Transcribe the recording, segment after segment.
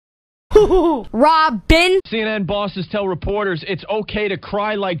HooHooHooRobin. CNN bosses tell reporters it's okay to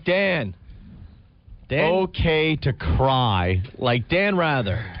cry like Dan. Okay to cry. Like Dan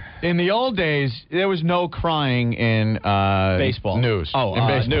Rather. In the old days, there was no crying in baseball news. Oh, in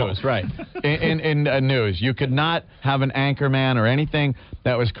baseball. News, right. in news. You could not have an anchorman or anything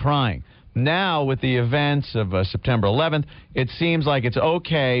that was crying. Now, with the events of September 11th, it seems like it's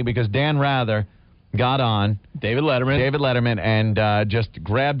okay because Dan Rather got on David Letterman, and just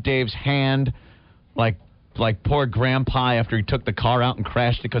grabbed Dave's hand like poor Grandpa after he took the car out and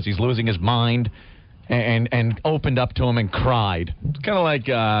crashed it because he's losing his mind, and opened up to him and cried. It's kind of like,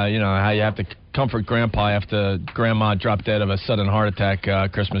 how you have to comfort Grandpa after Grandma dropped dead of a sudden heart attack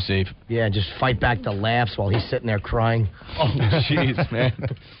Christmas Eve. Yeah, just fight back the laughs while he's sitting there crying. Oh, jeez, man.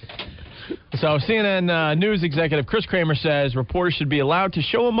 So CNN News executive Chris Kramer says reporters should be allowed to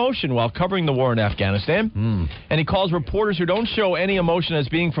show emotion while covering the war in Afghanistan. And he calls reporters who don't show any emotion as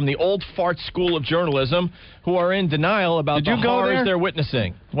being from the old fart school of journalism who are in denial about the horrors they're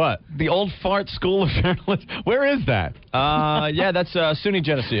witnessing. What? The old fart school of journalism? Where is that? Yeah, that's SUNY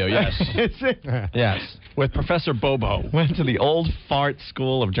Geneseo, yes. Is it? Yes, with Professor Bobo. Went to the old fart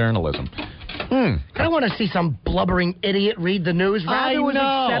school of journalism. I don't want to see some blubbering idiot read the news. Rather, it was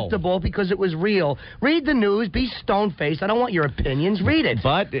acceptable because it was real. Read the news. Be stone-faced. I don't want your opinions. Read it.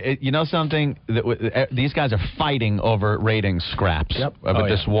 But you know something? These guys are fighting over ratings scraps of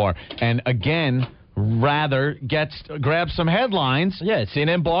this war. And again, Rather grabs some headlines. Yeah,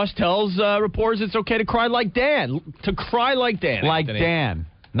 CNN boss tells reporters it's okay to cry like Dan. To cry like Dan. Like Anthony. Dan.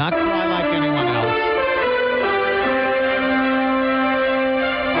 Not cry like anyone else.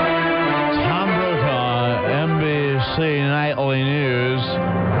 Tom Brokaw, NBC Nightly News.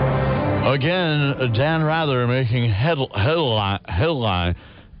 Again, Dan Rather making headline,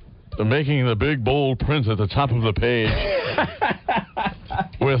 making the big bold print at the top of the page.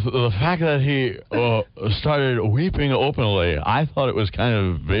 With the fact that he started weeping openly. I thought it was kind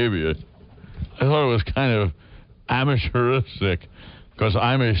of babyish. I thought it was kind of amateuristic because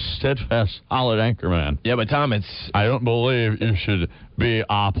I'm a steadfast, solid anchorman. Yeah, but Tom, I don't believe you should be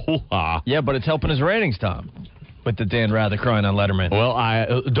a poo-ha. Yeah, but it's helping his ratings, Tom, with the Dan Rather crying on Letterman. Well, I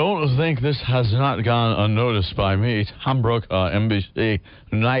don't think this has not gone unnoticed by me. Tom Brokaw, NBC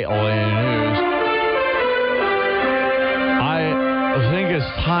Nightly News. I think it's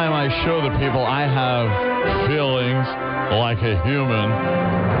time I show the people I have feelings like a human,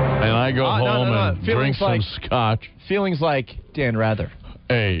 and I go home and drink some scotch. Feelings like Dan Rather.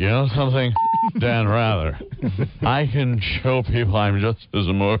 Hey, you know something? Dan Rather. I can show people I'm just as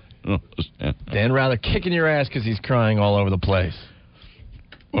emotional as Dan Rather kicking your ass because he's crying all over the place.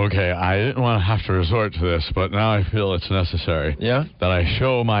 Okay, I didn't want to have to resort to this, but now I feel it's necessary. Yeah? That I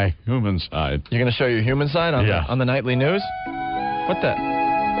show my human side. You're going to show your human side on the nightly news? What the?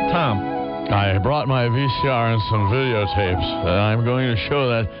 Tom. I brought my VCR and some videotapes, and I'm going to show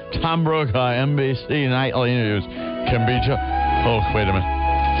that Tom Brokaw, NBC Nightly News, can be Oh, wait a minute.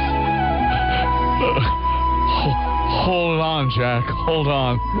 Hold on, Jack. Hold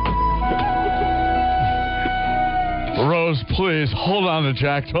on. Rose, please, hold on to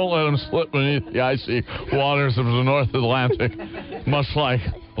Jack. Don't let him slip beneath the icy waters of the North Atlantic, much like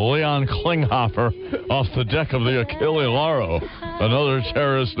Leon Klinghoffer off the deck of the Achille Lauro, another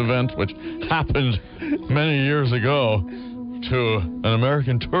terrorist event which happened many years ago to an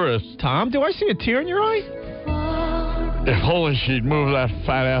American tourist. Tom, do I see a tear in your eye? If only she'd move that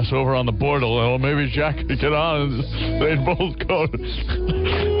fat ass over on the board a little, maybe Jack could get on and they'd both go.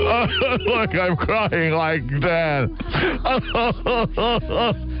 Look, I'm crying like Dan.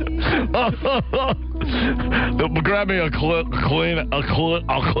 Grab me a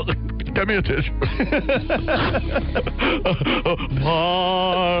give me a tissue.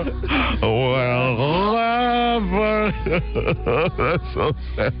 That's so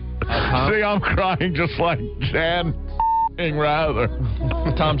sad. See, I'm crying just like Dan. Rather.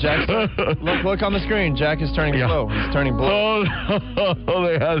 Tom, Jack, look on the screen. Jack is turning blue. He's turning blue. Oh,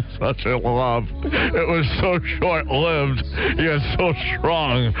 they had such a love. It was so short-lived, yet so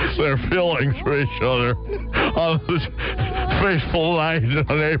strong. Their feelings for each other on this fateful night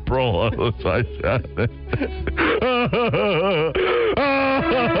in April. As I said.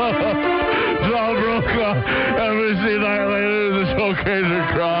 Tom Brokaw, NBC Nightly News, it's okay to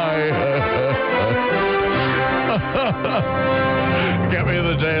cry. Get me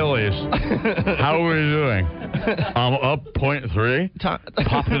the dailies. How are we doing? I'm up 0.3.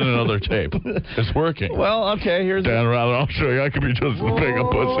 Pop in another tape. It's working. Well, okay, here's Dan Rather, I'll show you. I could be just as big a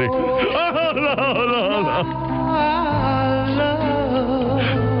pussy. Oh, no.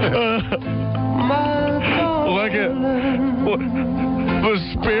 Look at... the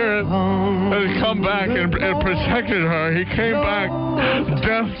spirit had come back and protected her. He came back.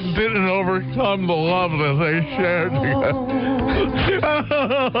 Death didn't overcome the love that they shared together.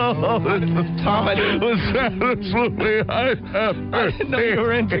 Tom, I didn't The saddest movie I ever know you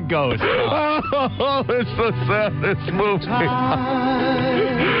were into ghosts. Oh, it's the saddest movie.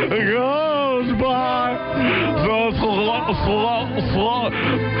 It goes by so slow,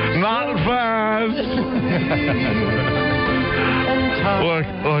 not fast.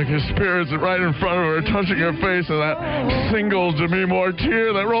 Like his spirit's right in front of her, touching her face, and that single Demi Moore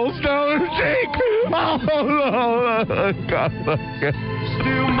tear that rolls down her cheek. Oh, no. God.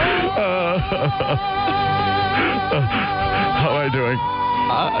 How am I doing?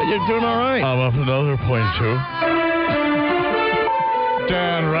 You're doing all right. I'm up another point, too.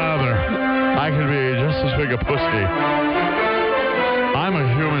 Dan Rather. I could be just as big a pussy. I'm a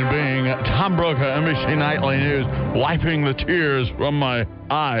human being. Tom Brokaw, NBC Nightly News, wiping the tears from my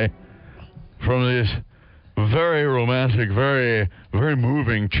eye from this very romantic, very, very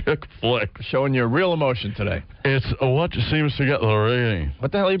moving chick flick. Showing your real emotion today. It's what seems to get the rating.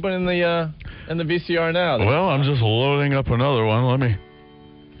 What the hell are you putting in the VCR now? Well, I'm just loading up another one. Let me...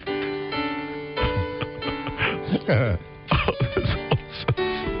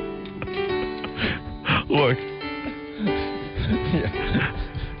 Look. Yeah.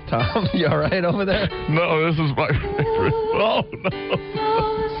 Tom, you all right over there? No, this is my favorite. Oh, no.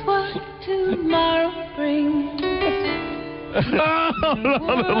 What tomorrow brings.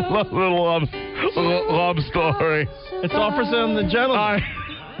 Little love story. It's all for some the gentleman.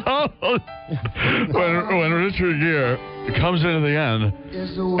 When Richard Gere comes into the end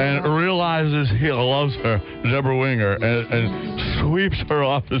and realizes he loves her, Deborah Winger, and sweeps her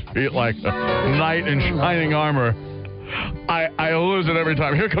off his feet like a knight in shining armor, I lose it every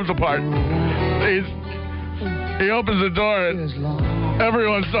time. Here comes the part. He opens the door and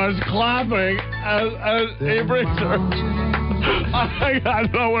everyone starts clapping as he brings her. I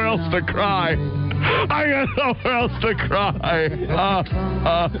got nowhere else to cry. I got nowhere else to cry.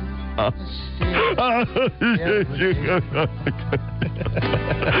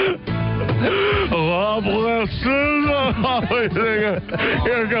 Oh, blessed.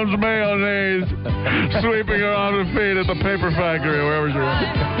 Here comes mayonnaise, sweeping her on her feet at the paper factory, or wherever she was.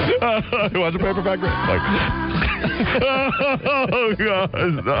 You watch the paper factory? Like, oh, God,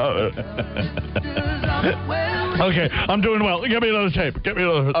 stop it. Okay, I'm doing well. Get me another tape. Get me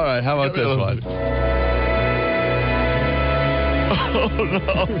another. All right, how about this one? Oh,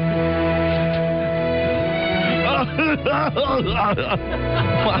 no.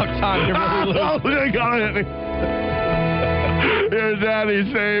 Wow, Tom, you're really Oh, you got it. Your daddy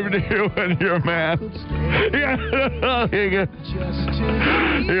saved you and your man.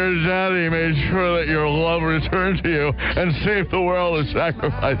 Your daddy made sure that your love returned to you and saved the world and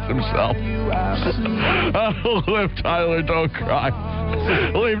sacrificed himself. Oh, Liv Tyler, don't cry.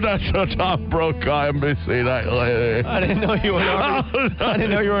 Leave that to Tom Brokaw, NBC Nightly. I didn't know you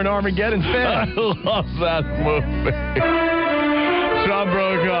were an Armageddon fan. I love that movie. Tom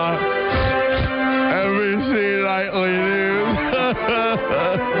Brokaw, NBC Nightly News.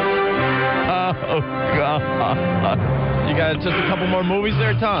 Oh, God. You got just a couple more movies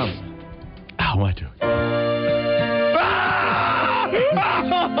there, Tom? How am I doing?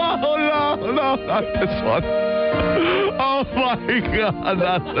 Oh, no, not this one. Oh, my God,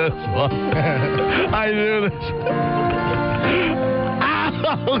 not this one. I knew this.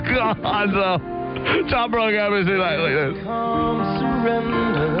 Oh, God, no. Tom Brokaw, NBC Nightly News.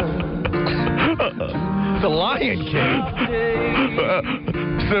 The Lion King.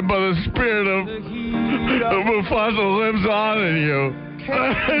 Simba, the spirit of Mufasa lives on in you.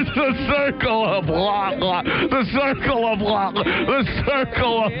 It's the circle of blah, blah. The circle of blah, blah. The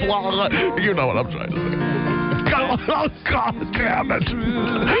circle of blah, blah. You know what I'm trying to say. Oh, God damn it.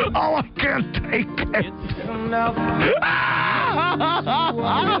 Oh, I can't take it.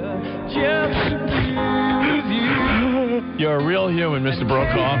 You're a real human, Mr.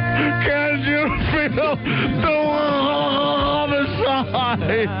 Brokaw. Can't you feel the love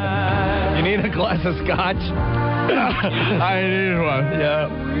inside? You need a glass of scotch? I need one. Yeah.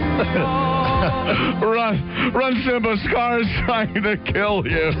 Run, Simba. Scar's trying to kill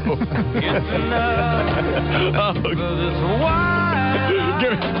you.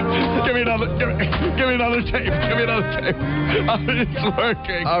 Give me another tape. Give me another tape. It's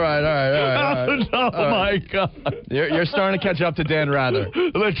working. All right. Oh, my God. You're starting to catch up to Dan Rather.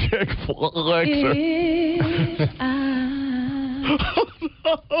 The chick flicks her.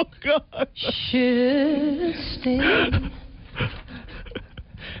 Oh, God. Should stay.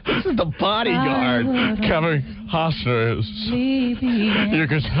 This is the bodyguard. Kevin Costner is. You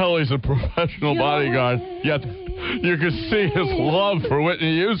can tell he's a professional bodyguard, yet you can see his love for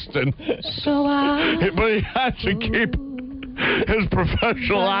Whitney Houston. But he had to keep his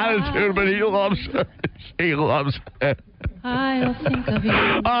professional attitude, but he loves her. He loves her. I'll think of you.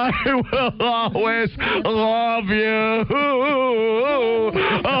 I will always love you.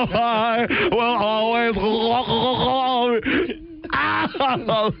 I will always love you.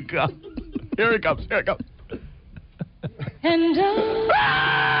 Oh, God. Here it comes. Here it comes. And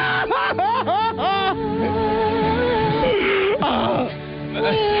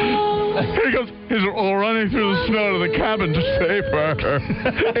Here he goes. He's running through the snow to the cabin to save her.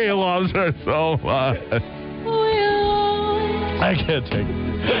 He loves her so much. I can't take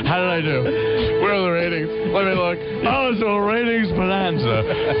it. How did I do? Where are the ratings? Let me look. Oh, it's a ratings bonanza.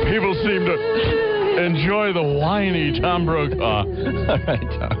 People seem to enjoy the whiny Tom Brokaw. All right,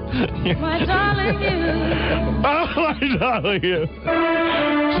 Tom. my darling you. Oh, my darling you.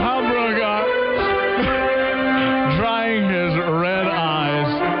 Tom Brokaw drying his red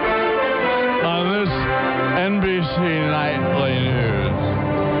eyes on this NBC Nightly News.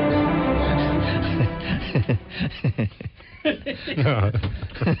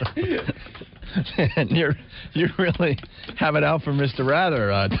 Man, you really have it out for Mr.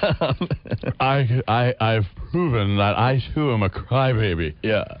 Rather, Tom. I've proven that I too am a crybaby.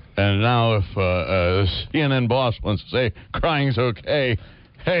 Yeah. And now if the CNN boss wants to say crying's okay,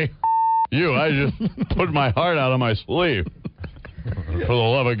 hey, you, I just put my heart out on my sleeve. For the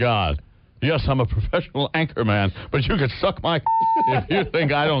love of God. Yes, I'm a professional anchorman, but you could suck my if you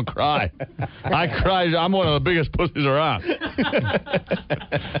think I don't cry. I cry. I'm one of the biggest pussies around.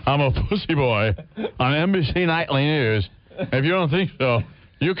 I'm a pussy boy on NBC Nightly News. If you don't think so,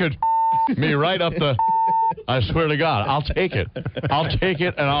 you could me right up the... I swear to God, I'll take it. I'll take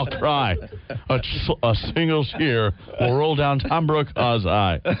it and I'll cry. A single tear will roll down Tom Brokaw's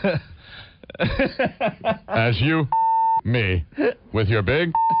eye. As you, me, with your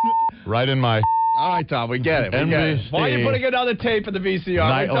big... right in my... All right, Tom, we get it. We get it. Why are you putting another tape in the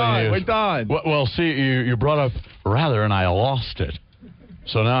VCR? We're done. Well, see, you brought up Rather, and I lost it.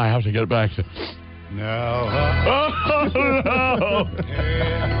 So now I have to get back to... No. Oh, no.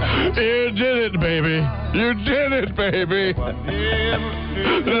 You did it, baby. You did it, baby.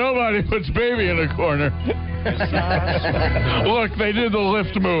 Nobody puts baby in a corner. Look, they did the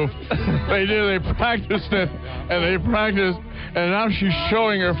lift move. They practiced it, and they practiced, and now she's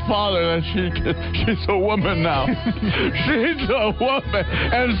showing her father that she's a woman now. She's a woman,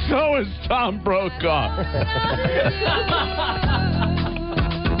 and so is Tom Brokaw.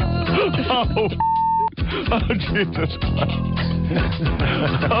 Oh, Jesus Christ.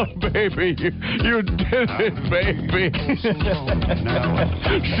 Oh, baby, you did it, baby.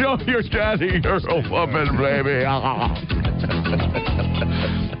 Show your daddy you're a woman, baby.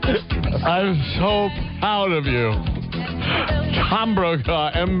 I'm so proud of you. Tom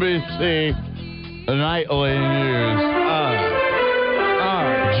Brokaw, NBC Nightly News.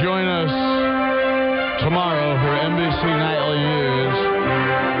 Join us tomorrow for NBC Nightly News.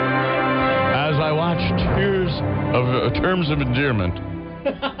 As I watch Terms of Endearment.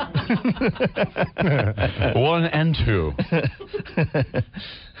 1 and 2.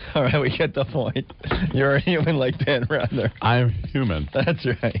 All right, we get the point. You're a human like Dan Rather. I'm human. That's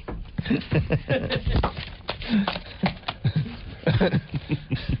right.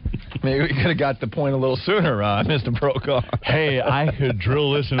 Maybe we could have got the point a little sooner, Mr. Brokaw. Hey, I could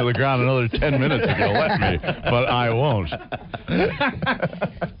drill this into the ground another 10 minutes if you'll let me, but I won't.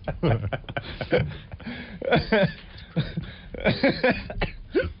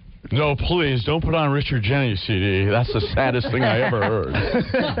 No, please, don't put on Richard Jennings' CD. That's the saddest thing I ever heard.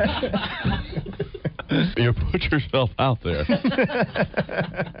 You put yourself out there.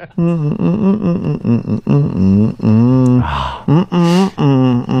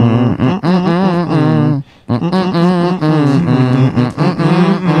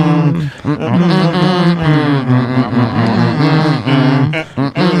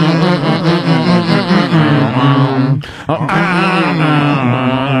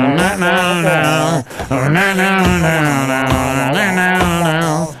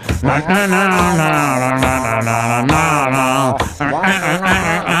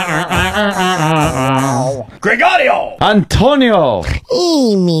 Gregorio! Antonio!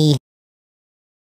 Amy.